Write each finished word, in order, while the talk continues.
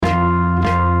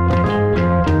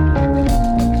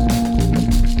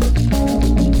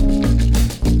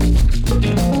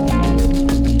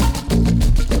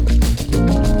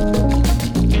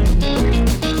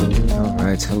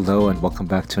welcome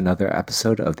back to another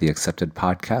episode of the Accepted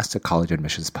Podcast, a college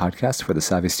admissions podcast for the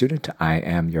savvy student. I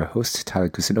am your host, Tyler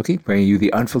Kusunoki, bringing you the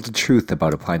unfiltered truth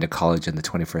about applying to college in the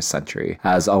 21st century.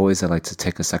 As always, I'd like to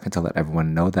take a second to let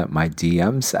everyone know that my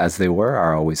DMs, as they were,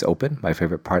 are always open. My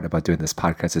favorite part about doing this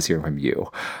podcast is hearing from you.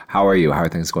 How are you? How are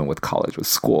things going with college, with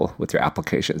school, with your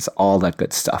applications, all that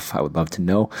good stuff? I would love to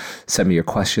know. Send me your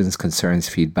questions, concerns,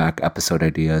 feedback, episode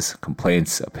ideas,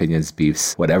 complaints, opinions,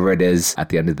 beefs, whatever it is. At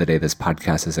the end of the day, this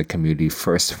podcast is a community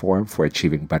first forum for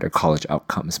achieving better college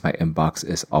outcomes. My inbox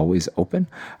is always open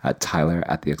at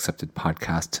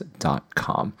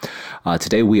tyler@theacceptedpodcast.com.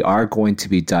 Today, we are going to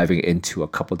be diving into a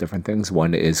couple different things.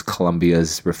 One is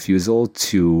Columbia's refusal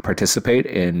to participate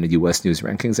in U.S. News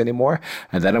rankings anymore.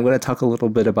 And then I'm going to talk a little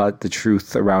bit about the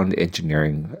truth around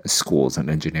engineering schools and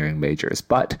engineering majors.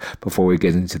 But before we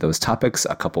get into those topics,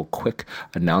 a couple quick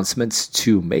announcements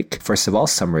to make. First of all,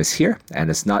 summer is here, and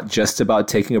it's not just about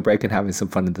taking a break and having some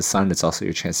fun in the sun. It's also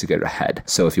your chance to get ahead.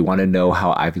 So if you want to know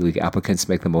how Ivy League applicants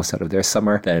make the most out of their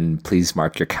summer, then please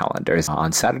mark your calendars.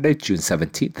 On Saturday, June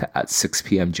 17th at 6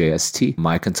 p.m. JST,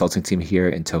 my consulting team here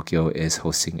in Tokyo is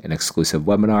hosting an exclusive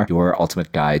webinar, Your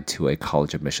Ultimate Guide to a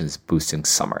College Admissions Boosting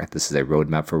Summer. This is a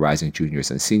roadmap for rising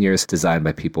juniors and seniors designed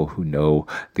by people who know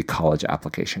the college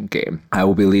application game. I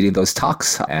will be leading those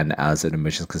talks, and as an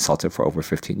admissions consultant for over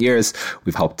 15 years,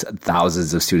 we've helped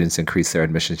thousands of students increase their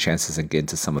admission chances and get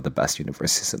into some of the best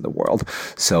universities in the world.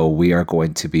 So we are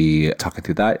going to be talking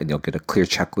through that, and you'll get a clear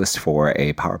checklist for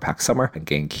a Power Pack summer and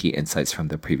gain key insights from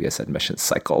the previous admissions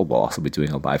cycle. We'll also be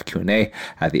doing a live Q&A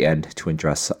at the end to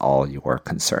address all your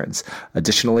concerns.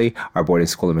 Additionally, our boarding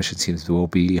school admissions teams will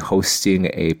be hosting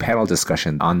a panel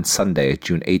discussion on Sunday,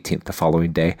 June 18th, the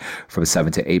following day, from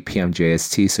 7 to 8 p.m.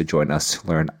 JST. So join us to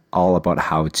learn all about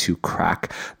how to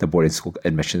crack the boarding school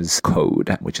admissions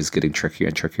code, which is getting trickier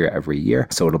and trickier every year.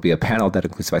 So it'll be a panel that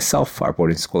includes myself, our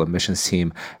boarding school admissions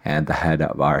team, and the head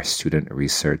of our student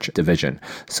research division.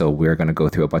 So we're going to go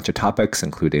through a bunch of topics,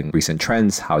 including recent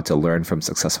trends, how to learn from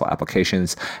successful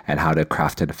applications, and how to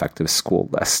craft an effective school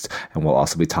list. And we'll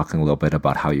also be talking a little bit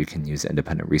about how you can use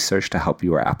independent research to help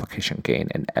your application gain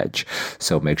an edge.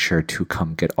 So make sure to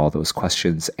come get all those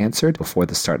questions answered before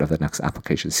the start of the next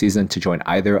application season. To join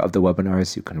either of the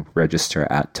webinars, you can register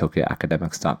at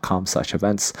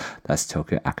tokyoacademics.com/events. That's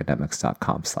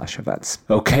tokyoacademics.com/events.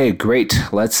 Okay, great.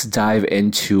 Let's dive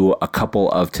into a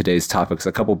couple of today's topics,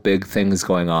 a couple big things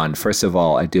going on. First of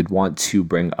all, I did want to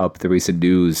bring up the recent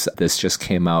news. This just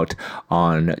came out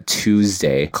on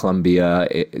Tuesday. Columbia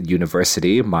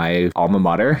University, my alma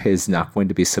mater, is not going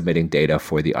to be submitting data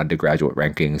for the undergraduate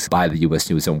rankings by the U.S.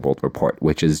 News and World Report,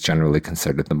 which is generally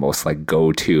considered the most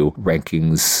go-to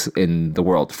rankings in the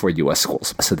world for U.S.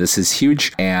 schools. So this is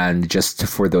huge. And just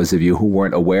for those of you who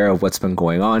weren't aware of what's been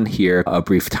going on here, a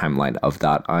brief timeline of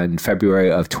that. On February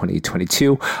of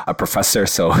 2022, a professor,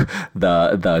 so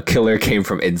the killer came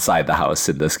from inside the house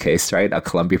in this case, right? A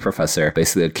Columbia professor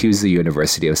basically accused the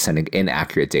university of sending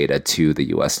inaccurate data to the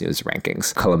U.S. News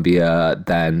rankings. Columbia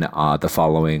then the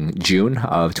following June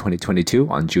of 2022,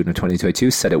 on June of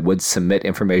 2022, said it would submit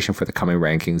information for the coming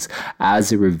rankings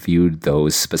as it reviewed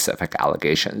those specific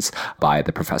allegations by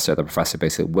the professor. The professor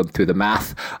basically went through the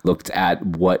math, looked at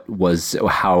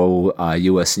how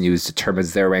U.S. News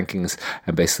determines their rankings,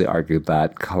 and basically argued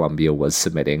that Columbia was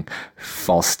submitting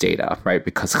false data, right?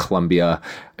 Because Columbia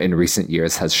in recent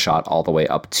years has shot all the way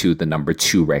up to the number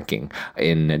 2 ranking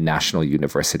in national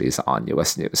universities on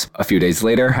U.S. News. A few days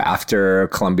later, after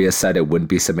Columbia said it wouldn't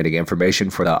be submitting information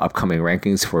for the upcoming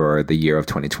rankings for the year of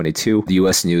 2022, the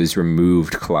U.S. News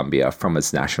removed Columbia from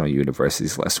its national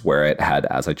universities list, where it had,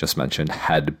 as I just mentioned,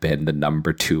 had been the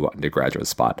number 2 undergraduate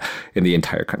spot in the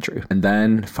entire country. And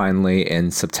then finally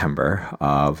in September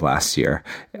of last year,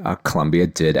 Columbia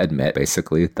did admit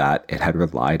basically that it had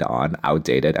relied on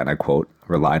outdated, and I quote,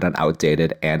 relied on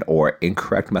outdated and or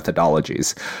incorrect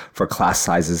methodologies for class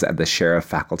sizes and the share of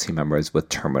faculty members with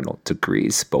terminal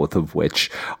degrees, both of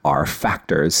which are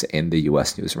factors in the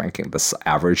U.S. News ranking. The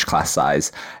average class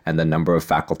size and the number of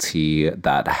faculty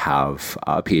that have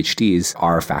PhDs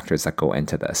are factors that go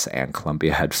into this, and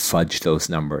Columbia had fudged those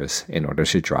numbers in order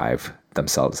to drive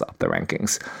themselves up the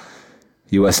rankings.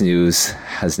 U.S. News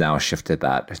has now shifted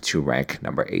that to rank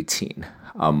number 18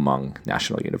 among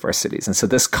national universities. And so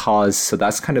that's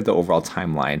kind of the overall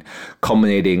timeline,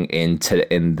 culminating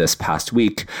in this past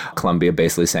week, Columbia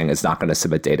basically saying it's not going to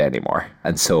submit data anymore.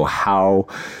 And so how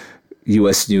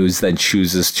US News then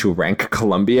chooses to rank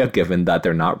Columbia, given that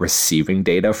they're not receiving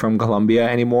data from Columbia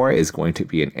anymore, is going to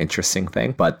be an interesting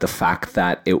thing. But the fact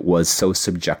that it was so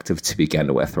subjective to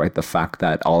begin with, right? The fact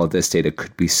that all of this data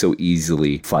could be so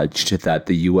easily fudged, that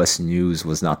the US News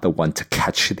was not the one to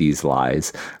catch these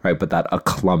lies, right? But that a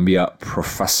Columbia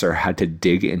professor had to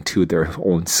dig into their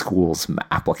own school's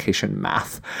application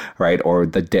math, right? Or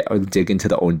dig into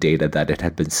the own data that it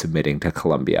had been submitting to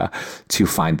Columbia to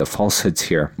find the falsehoods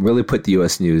here, really put the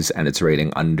US News and its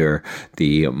rating under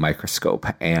the microscope.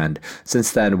 And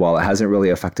since then, while it hasn't really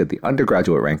affected the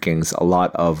undergraduate rankings, a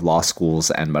lot of law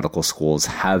schools and medical schools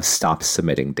have stopped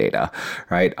submitting data,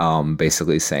 right?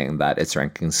 Basically saying that its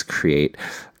rankings create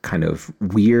kind of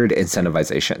weird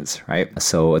incentivizations, right?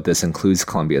 So this includes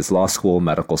Columbia's law school,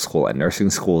 medical school, and nursing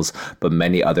schools, but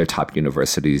many other top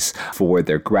universities for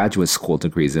their graduate school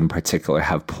degrees in particular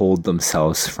have pulled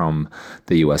themselves from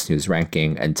the US News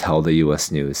ranking until the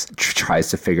US News tries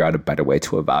to figure out a better way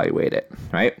to evaluate it,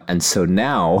 right? And so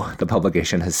now the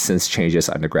publication has since changed its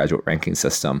undergraduate ranking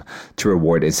system to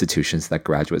reward institutions that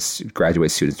graduate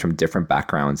students from different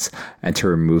backgrounds and to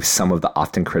remove some of the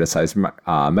often criticized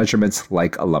measurements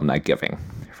like alumni giving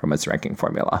from its ranking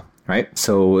formula, right?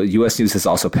 So US News has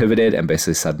also pivoted and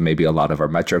basically said maybe a lot of our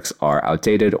metrics are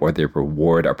outdated or they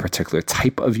reward a particular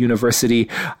type of university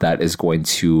that is going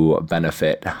to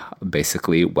benefit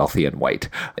basically wealthy and white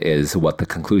is what the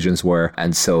conclusions were.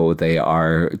 And so they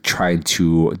are trying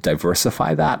to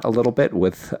diversify that a little bit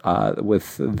with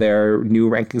their new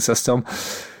ranking system.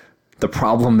 The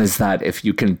problem is that if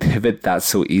you can pivot that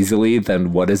so easily,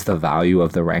 then what is the value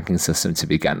of the ranking system to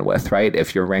begin with, right?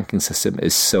 If your ranking system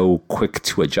is so quick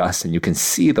to adjust and you can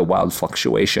see the wild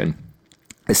fluctuation,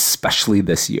 especially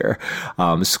this year,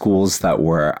 schools that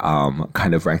were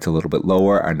kind of ranked a little bit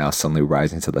lower are now suddenly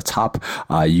rising to the top.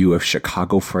 U of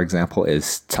Chicago, for example,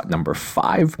 is number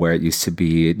 5, where it used to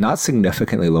be not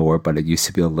significantly lower, but it used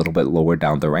to be a little bit lower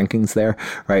down the rankings there,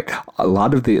 right?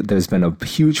 There's been a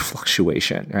huge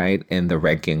fluctuation, right, in the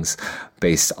rankings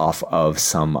based off of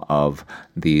some of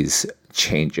these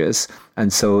changes.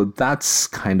 And so that's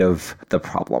kind of the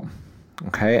problem,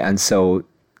 okay? And so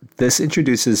this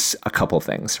introduces a couple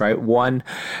things, right? One,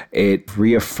 it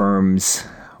reaffirms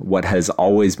what has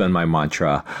always been my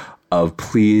mantra of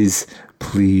please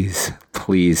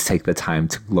take the time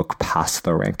to look past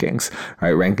the rankings,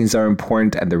 right? Rankings are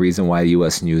important, and the reason why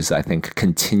US News, I think,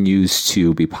 continues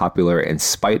to be popular in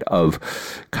spite of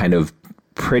kind of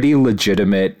pretty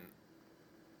legitimate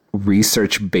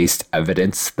research-based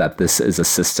evidence that this is a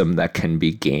system that can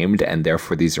be gamed, and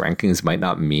therefore these rankings might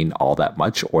not mean all that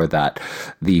much, or that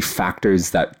the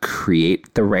factors that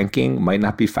create the ranking might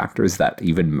not be factors that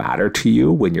even matter to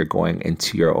you when you're going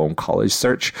into your own college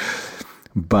search.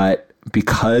 But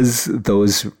because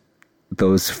those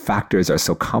factors are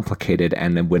so complicated,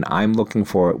 and when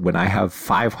I have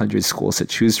 500 schools to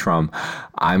choose from,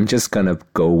 I'm just going to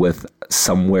go with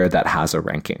somewhere that has a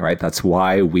ranking, right? That's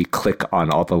why we click on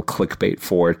all the clickbait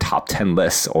for top 10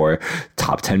 lists or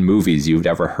top 10 movies you've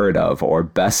ever heard of or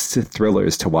best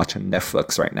thrillers to watch on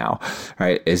Netflix right now,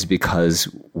 right? Is because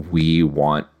we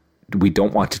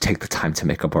don't want to take the time to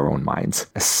make up our own minds,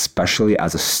 especially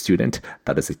as a student.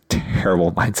 That is a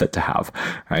terrible mindset to have,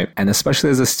 right? And especially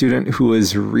as a student who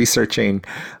is researching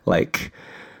like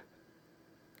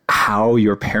how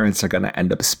your parents are going to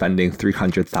end up spending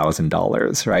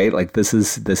 $300,000, right? Like this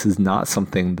is not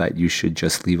something that you should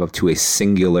just leave up to a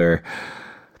singular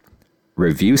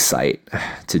review site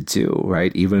to do,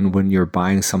 right? Even when you're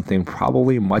buying something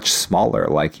probably much smaller,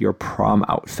 like your prom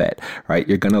outfit, right?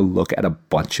 You're going to look at a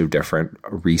bunch of different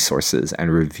resources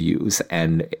and reviews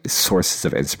and sources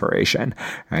of inspiration,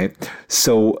 right?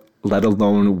 So let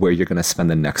alone where you're going to spend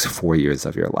the next 4 years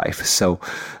of your life. So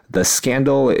the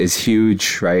scandal is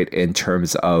huge, right? In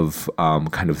terms of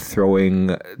kind of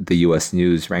throwing the US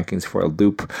News rankings for a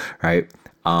loop, right?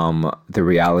 The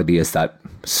reality is that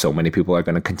so many people are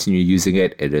going to continue using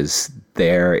it. It is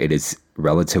there. It is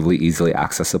relatively easily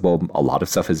accessible. A lot of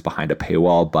stuff is behind a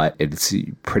paywall, but it's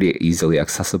pretty easily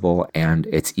accessible and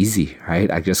it's easy, right?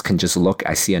 I can look,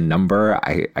 I see a number,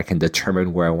 I can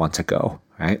determine where I want to go,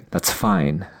 right? That's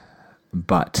fine.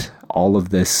 But all of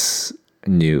this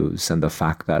news and the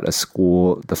fact that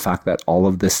all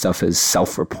of this stuff is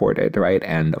self-reported, right?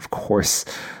 And of course,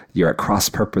 you're at cross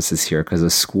purposes here because a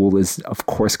school is, of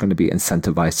course, going to be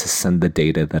incentivized to send the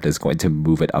data that is going to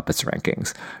move it up its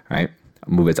rankings, right?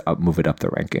 Move it up the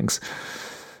rankings.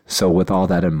 So with all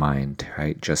that in mind,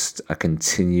 right, just a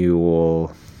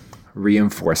continual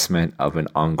reinforcement of an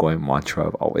ongoing mantra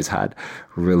I've always had.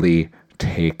 Really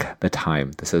take the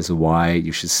time. This is why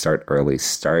you should start early.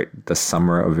 Start the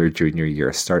summer of your junior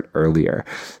year. Start earlier.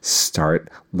 Start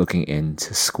looking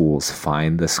into schools.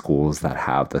 Find the schools that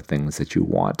have the things that you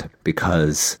want,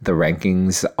 because the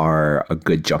rankings are a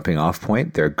good jumping off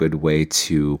point. They're a good way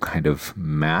to kind of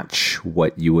match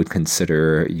what you would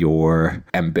consider your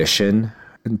ambition,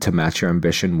 to match your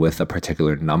ambition with a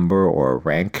particular number or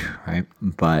rank, right?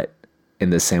 But in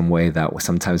the same way that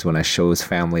sometimes when I show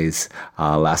families,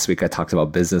 last week I talked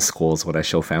about business schools, when I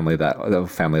show family that,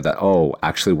 oh,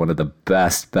 actually one of the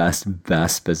best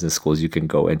business schools you can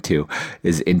go into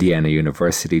is Indiana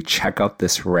University. Check out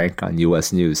this rank on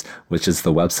US News, which is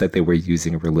the website they were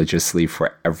using religiously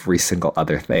for every single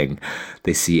other thing.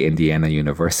 They see Indiana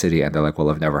University and they're like,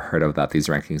 well, I've never heard of that. These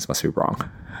rankings must be wrong,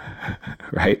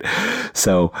 right?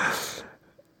 So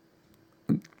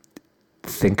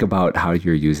think about how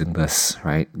you're using this,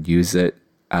 right? Use it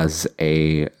as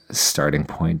a starting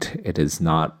point. It is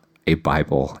not a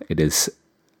Bible. It is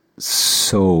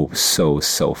so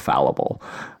fallible.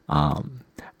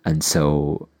 And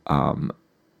so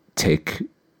take,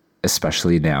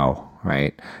 especially now,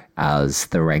 right, as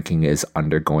the ranking is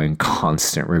undergoing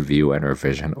constant review and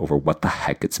revision over what the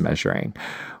heck it's measuring.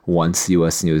 Once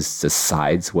US News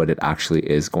decides what it actually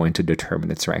is going to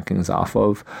determine its rankings off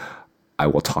of, I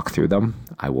will talk through them.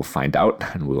 I will find out,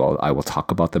 and I will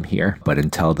talk about them here. But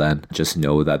until then, just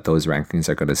know that those rankings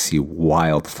are going to see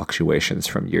wild fluctuations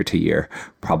from year to year,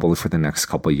 probably for the next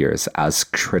couple of years, as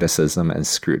criticism and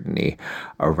scrutiny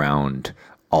around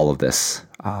all of this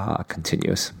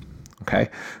continues.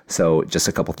 Okay, so just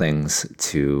a couple things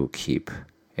to keep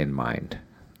in mind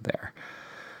there.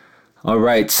 All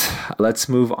right, let's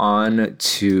move on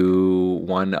to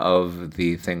one of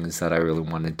the things that I really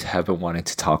have been wanting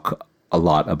to talk a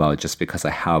lot about, just because I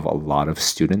have a lot of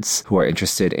students who are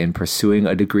interested in pursuing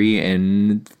a degree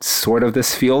in sort of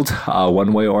this field,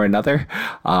 one way or another,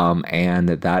 and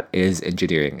that is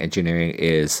engineering. Engineering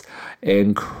is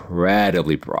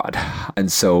incredibly broad, and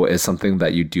so it's something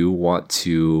that you do want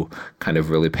to kind of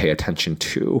really pay attention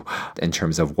to in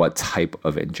terms of what type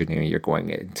of engineering you're going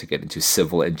in to get into.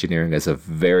 Civil engineering is a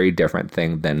very different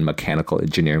thing than mechanical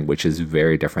engineering, which is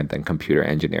very different than computer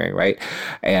engineering, right?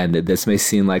 And this may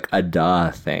seem like a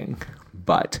duh thing,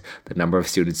 but the number of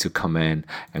students who come in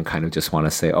and kind of just want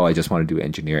to say, oh, I just want to do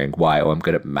engineering. Why? Oh, I'm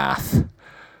good at math.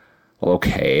 Well,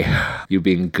 okay, you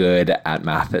being good at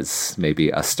math is maybe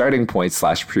a starting point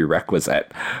 /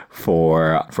 prerequisite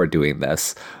for doing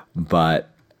this, but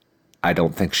I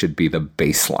don't think should be the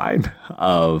baseline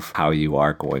of how you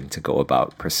are going to go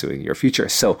about pursuing your future.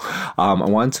 So I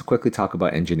wanted to quickly talk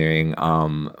about engineering,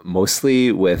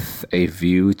 mostly with a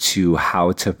view to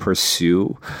how to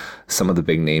pursue some of the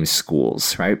big name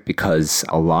schools, right? Because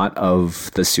a lot of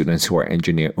the students who are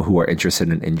interested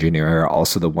in engineering are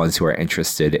also the ones who are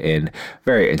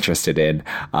very interested in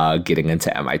getting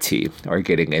into MIT or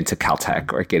getting into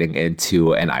Caltech or getting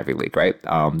into an Ivy League, right?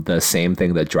 The same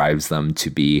thing that drives them to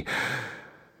be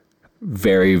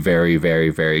very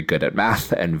good at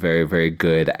math and very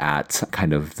good at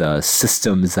kind of the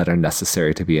systems that are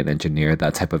necessary to be an engineer.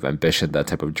 That type of ambition, that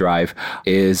type of drive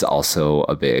is also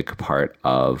a big part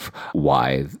of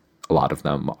why a lot of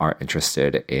them are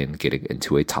interested in getting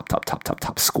into a top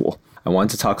school. I want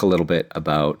to talk a little bit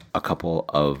about a couple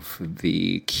of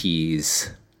the keys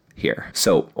here.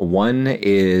 So one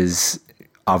is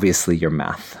obviously your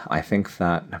math. I think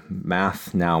that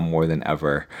math now more than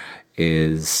ever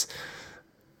is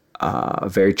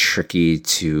very tricky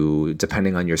to,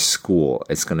 depending on your school,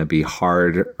 it's going to be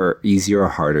hard or easier or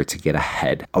harder to get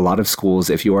ahead. A lot of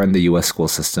schools, if you are in the US school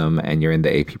system and you're in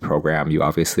the AP program, you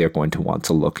obviously are going to want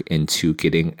to look into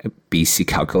getting BC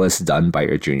Calculus done by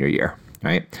your junior year,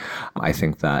 right? I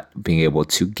think that being able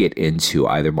to get into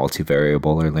either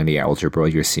multivariable or linear algebra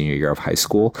your senior year of high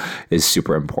school is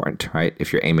super important, right?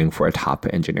 If you're aiming for a top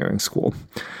engineering school.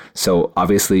 So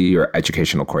obviously your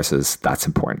educational courses, that's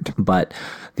important. But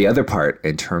the other part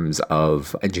in terms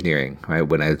of engineering, right?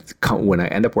 When I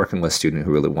end up working with a student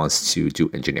who really wants to do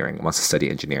engineering, wants to study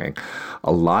engineering,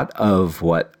 a lot of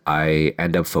what I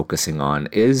end up focusing on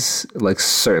is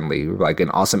certainly an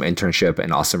awesome internship,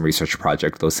 an awesome research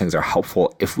project. Those things are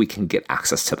helpful if we can get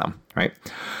access to them, right?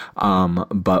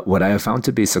 But what I have found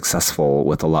to be successful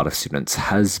with a lot of students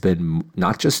has been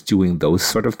not just doing those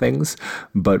sort of things,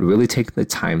 but really taking the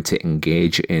time to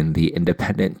engage in the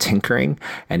independent tinkering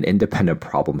and independent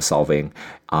problem solving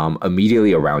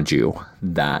immediately around you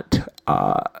that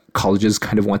colleges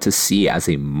kind of want to see as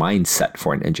a mindset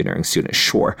for an engineering student.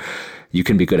 Sure, you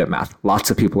can be good at math. Lots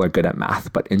of people are good at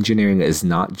math, but engineering is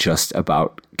not just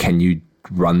about can you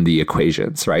run the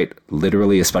equations, right?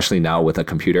 Literally, especially now with a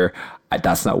computer,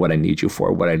 that's not what I need you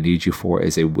for. What I need you for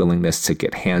is a willingness to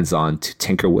get hands-on, to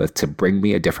tinker with, to bring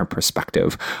me a different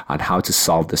perspective on how to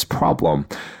solve this problem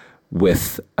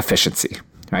with efficiency,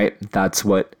 right? That's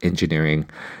what engineering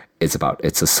is about.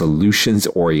 It's a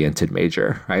solutions-oriented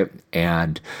major, right?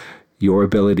 And your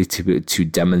ability to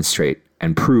demonstrate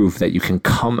and prove that you can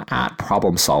come at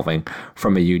problem solving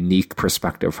from a unique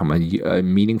perspective, from a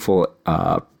meaningful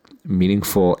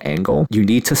angle, you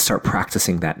need to start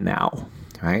practicing that now,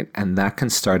 right? And that can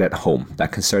start at home.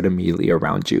 That can start immediately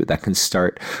around you. That can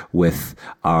start with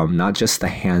not just the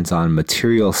hands-on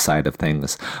material side of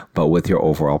things, but with your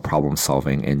overall problem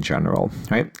solving in general,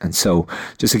 right? And so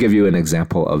just to give you an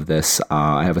example of this,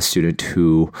 I have a student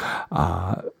who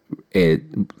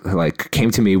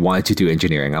came to me, wanted to do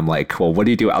engineering. I'm like, well, what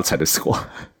do you do outside of school?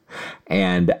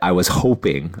 And I was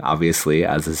hoping, obviously,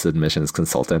 as this admissions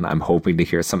consultant, I'm hoping to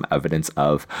hear some evidence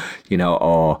of,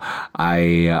 I'm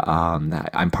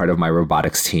part of my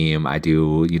robotics team. I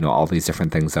do, all these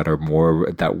different things that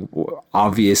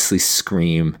obviously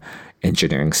scream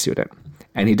engineering student.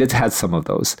 And he did have some of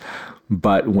those.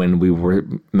 But when we were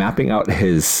mapping out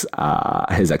his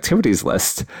activities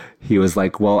list, he was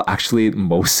like, well, actually,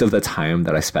 most of the time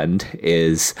that I spend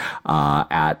is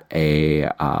at a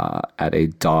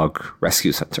dog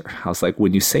rescue center. I was like,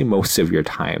 when you say most of your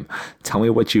time, tell me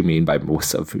what you mean by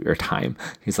most of your time.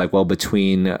 He's like, well,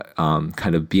 between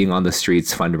kind of being on the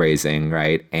streets fundraising,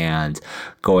 right, and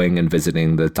going and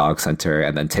visiting the dog center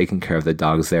and then taking care of the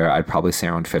dogs there, I'd probably say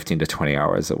around 15 to 20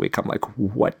 hours a week. I'm like,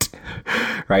 what?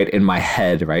 Right? In my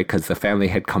head, right? Because the family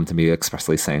had come to me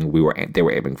expressly saying they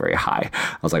were aiming very high.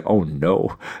 I was like, oh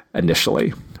no,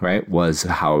 initially, right? Was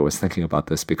how I was thinking about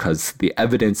this, because the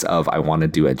evidence of I want to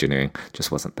do engineering just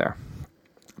wasn't there.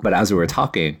 But as we were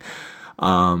talking,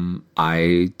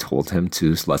 I told him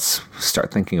let's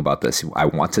start thinking about this. I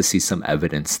want to see some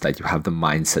evidence that you have the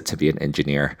mindset to be an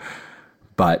engineer,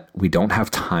 but we don't have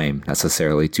time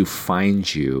necessarily to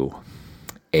find you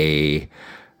a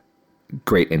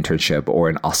great internship or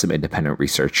an awesome independent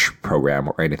research program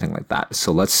or anything like that.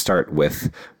 So let's start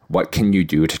with, what can you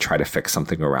do to try to fix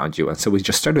something around you? And so we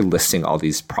just started listing all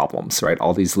these problems, right?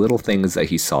 All these little things that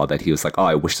he saw that he was like, oh,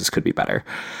 I wish this could be better.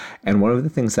 And one of the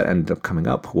things that ended up coming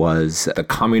up was the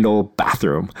communal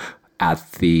bathroom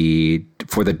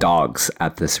for the dogs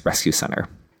at this rescue center.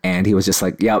 And he was just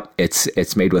like, yep,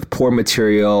 it's made with poor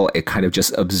material. It kind of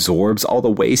just absorbs all the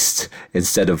waste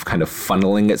instead of kind of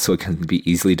funneling it so it can be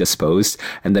easily disposed.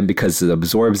 And then because it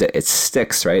absorbs it, it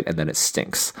sticks, right? And then it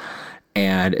stinks.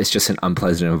 And it's just an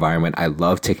unpleasant environment. I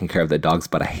love taking care of the dogs,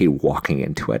 but I hate walking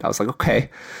into it. I was like, okay,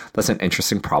 that's an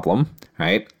interesting problem,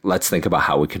 right? Let's think about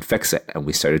how we can fix it. And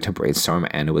we started to brainstorm,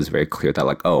 and it was very clear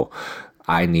that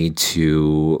I need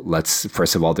to,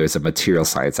 first of all, there's a material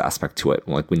science aspect to it.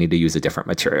 Like, we need to use a different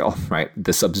material, right?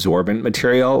 This absorbent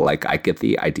material, I get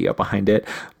the idea behind it,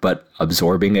 but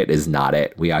absorbing it is not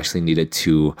it. We actually needed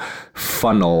to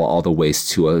funnel all the waste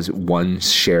to one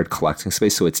shared collecting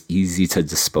space so it's easy to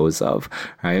dispose of,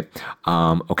 right?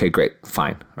 Okay, great,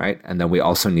 fine, right? And then we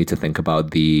also need to think about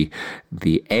the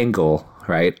angle,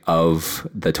 right, of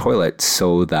the toilet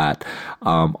so that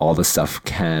all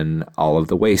of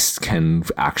the waste can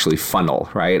actually funnel,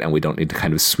 right? And we don't need to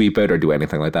kind of sweep it or do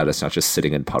anything like that. It's not just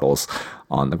sitting in puddles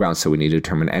on the ground. So we need to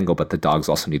determine angle, but the dogs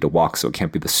also need to walk, so it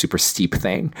can't be the super steep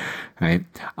thing, right?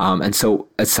 And so,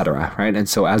 et cetera, right? And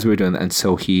so as we were doing that, and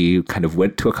so he kind of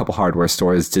went to a couple hardware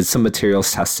stores, did some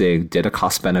materials testing, did a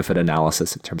cost benefit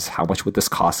analysis in terms of how much would this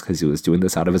cost, because he was doing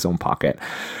this out of his own pocket,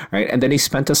 right? And then he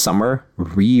spent a summer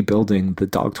rebuilding the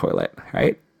dog toilet,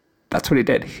 right? That's what he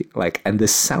did. And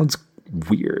this sounds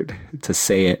weird to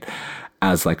say it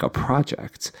as a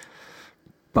project,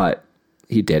 but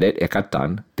he did it. It got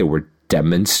done. There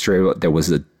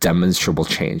was a demonstrable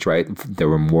change, right? There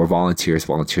were more volunteers.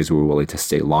 Volunteers were willing to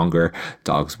stay longer.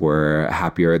 Dogs were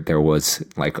happier. There was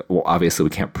obviously we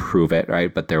can't prove it,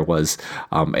 right? But there was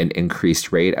an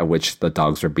increased rate at which the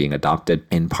dogs were being adopted,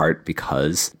 in part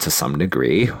because, to some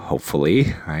degree,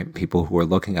 hopefully, right, people who were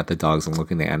looking at the dogs and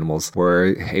looking at the animals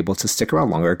were able to stick around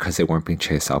longer because they weren't being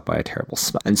chased out by a terrible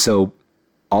smell. And so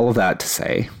all of that to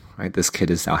say, right, this kid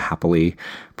is now happily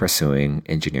pursuing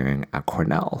engineering at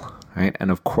Cornell, right? And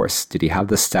of course, did he have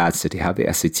the stats? Did he have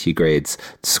the SAT grades,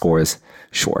 scores?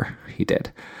 Sure, he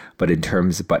did. But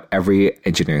every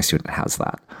engineering student has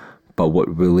that. But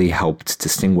what really helped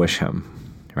distinguish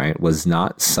him, right, was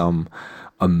not some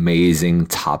amazing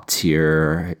top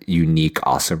tier, unique,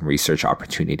 awesome research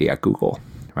opportunity at Google,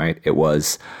 right? It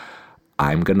was,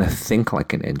 I'm going to think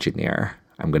like an engineer.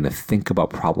 I'm going to think about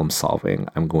problem solving.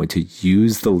 I'm going to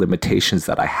use the limitations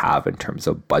that I have in terms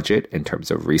of budget, in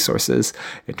terms of resources,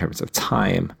 in terms of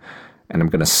time, and I'm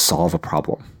going to solve a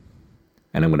problem.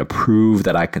 And I'm going to prove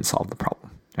that I can solve the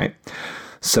problem, right?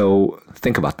 So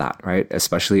think about that, right?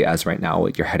 Especially as right now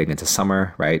you're heading into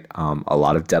summer, right? A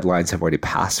lot of deadlines have already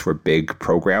passed for big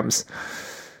programs.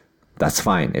 That's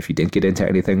fine. If you didn't get into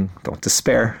anything, don't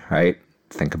despair, right?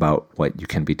 Think about what you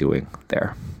can be doing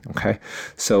there, okay?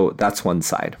 So that's one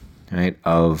side, right,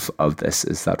 of this,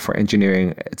 is that for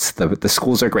engineering, it's the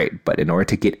schools are great, but in order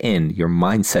to get in, your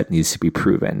mindset needs to be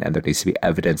proven, and there needs to be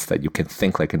evidence that you can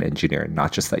think like an engineer,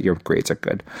 not just that your grades are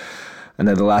good. And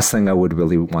then the last thing I would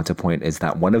really want to point is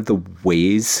that one of the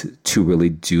ways to really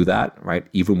do that, right,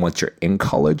 even once you're in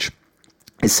college,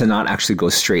 is to not actually go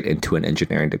straight into an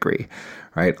engineering degree,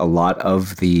 right? A lot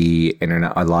of the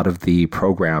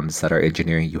programs that are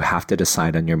engineering, you have to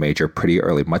decide on your major pretty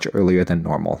early, much earlier than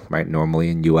normal, right? Normally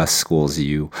in US schools,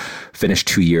 you finish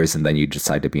 2 years and then you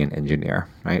decide to be an engineer,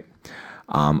 right?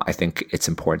 I think it's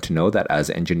important to know that as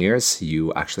engineers,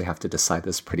 you actually have to decide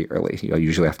this pretty early. You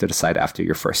usually have to decide after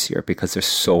your first year because there's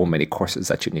so many courses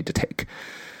that you need to take.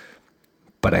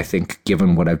 But I think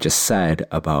given what I've just said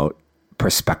about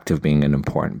perspective being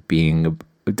being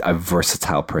a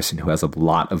versatile person who has a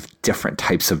lot of different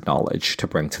types of knowledge to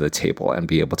bring to the table and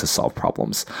be able to solve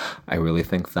problems, I really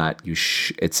think that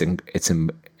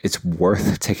it's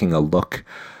worth taking a look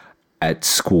at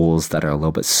schools that are a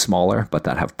little bit smaller, but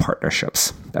that have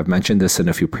partnerships. I've mentioned this in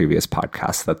a few previous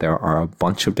podcasts, that there are a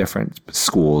bunch of different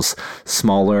schools,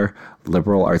 smaller,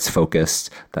 liberal arts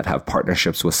focused, that have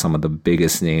partnerships with some of the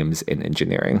biggest names in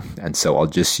engineering. And so I'll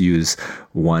just use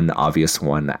one obvious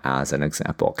one as an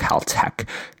example, Caltech.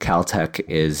 Caltech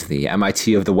is the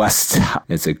MIT of the West.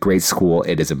 It's a great school.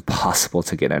 It is impossible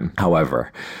to get in.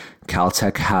 However,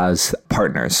 Caltech has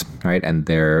partners, right? And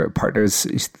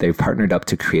they've partnered up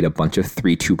to create a bunch of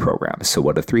 3-2 programs. So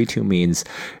what a 3-2 means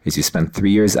is you spend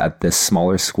 3 years at this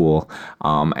smaller school,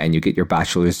 and you get your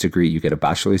bachelor's degree. You get a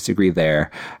bachelor's degree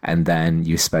there, and then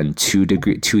you spend 2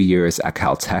 years at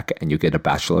Caltech, and you get a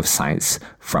Bachelor of Science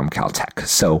from Caltech.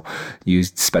 So you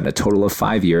spend a total of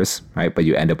 5 years, right? But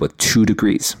you end up with 2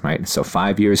 degrees, right? So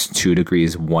 5 years, 2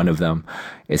 degrees. One of them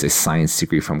is a science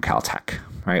degree from Caltech,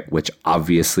 right? Which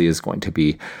obviously is going to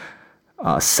be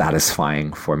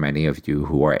satisfying for many of you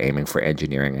who are aiming for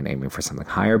engineering and aiming for something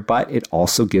higher, but it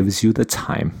also gives you the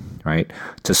time, right,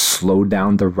 to slow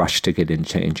down the rush to get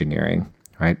into engineering,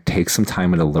 right? Take some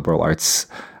time in a liberal arts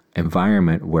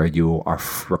environment where you are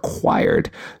required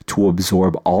to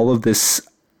absorb all of this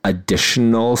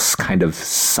additional kind of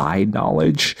side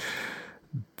knowledge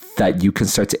that you can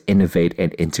start to innovate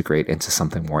and integrate into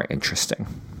something more interesting.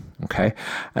 Okay.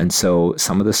 And so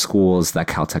some of the schools that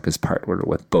Caltech has partnered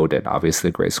with, Bowdoin, obviously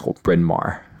a great school, Bryn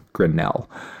Mawr, Grinnell,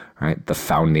 right? The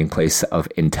founding place of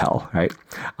Intel, right?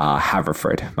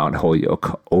 Haverford, Mount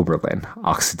Holyoke, Oberlin,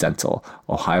 Occidental,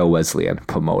 Ohio Wesleyan,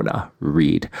 Pomona,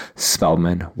 Reed,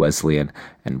 Spelman, Wesleyan,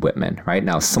 and Whitman, right?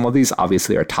 Now, some of these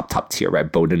obviously are top tier,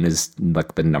 right? Bowdoin is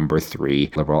like the number 3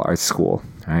 liberal arts school,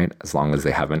 right? As long as they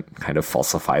haven't kind of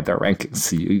falsified their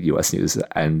rankings, U.S. News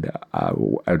and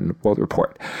World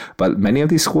Report. But many of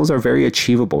these schools are very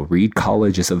achievable. Reed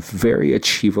College is a very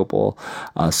achievable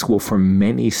school for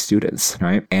many students,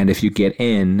 right? And if you get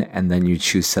in and then you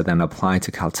choose to then apply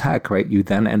to Caltech, right, you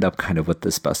then end up kind of with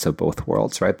this best of both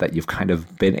worlds, right? That you've kind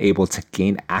of been able to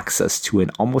gain access to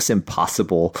an almost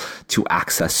impossible to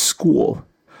access school,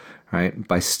 right?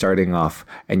 By starting off,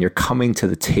 and you're coming to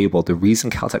the table. The reason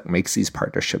Caltech makes these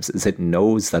partnerships is it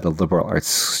knows that a liberal arts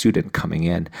student coming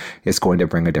in is going to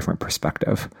bring a different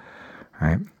perspective,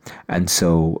 right? And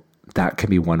so that can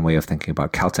be one way of thinking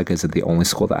about. Caltech isn't the only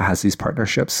school that has these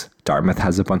partnerships. Dartmouth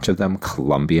has a bunch of them.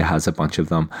 Columbia has a bunch of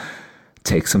them.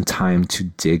 Take some time to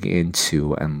dig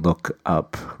into and look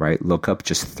up, right? Look up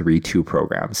just 3-2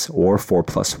 programs or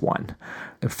 4+1,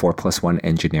 4+1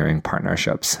 engineering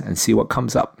partnerships, and see what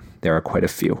comes up. There are quite a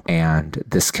few. And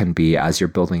this can be, as you're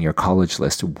building your college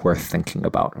list, worth thinking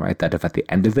about, right? That if at the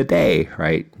end of the day,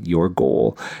 right, your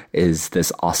goal is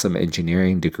this awesome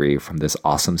engineering degree from this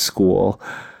awesome school,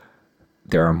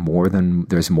 there's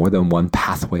more than one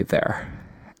pathway there.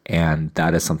 And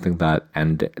that is something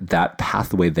that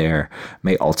pathway there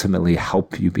may ultimately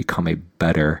help you become a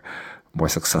better, more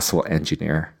successful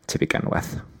engineer to begin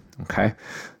with. Okay.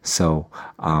 So,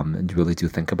 you really do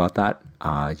think about that.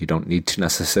 You don't need to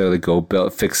necessarily go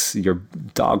fix your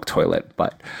dog toilet,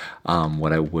 but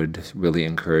what I would really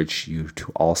encourage you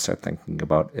to all start thinking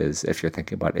about is, if you're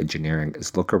thinking about engineering,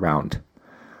 is look around.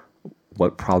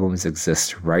 What problems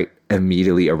exist right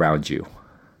immediately around you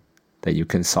that you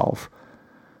can solve?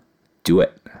 Do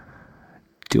it.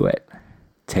 do it.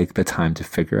 Take the time to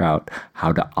figure out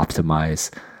how to optimize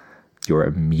your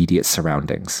immediate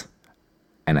surroundings.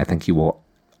 And I think you will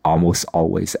almost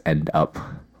always end up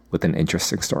with an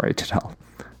interesting story to tell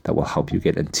that will help you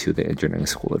get into the engineering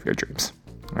school of your dreams.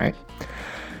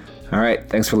 All right.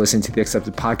 Thanks for listening to the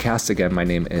Accepted Podcast. Again, my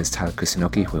name is Tyler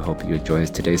Kusunoki. We hope you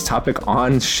enjoyed today's topic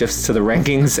on shifts to the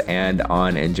rankings and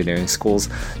on engineering schools.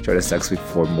 Join us next week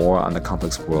for more on the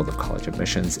complex world of college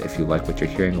admissions. If you like what you're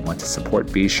hearing and want to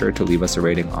support, be sure to leave us a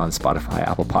rating on Spotify,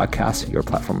 Apple Podcasts, your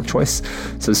platform of choice.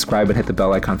 Subscribe and hit the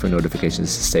bell icon for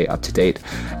notifications to stay up to date.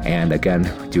 And again,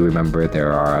 do remember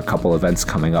there are a couple events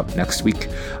coming up next week.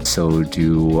 So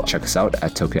do check us out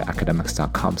at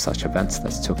tokyoacademics.com/events.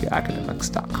 That's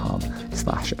tokyoacademics.com/events.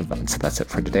 That's it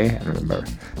for today. And remember,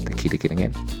 the key to getting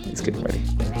in is getting ready.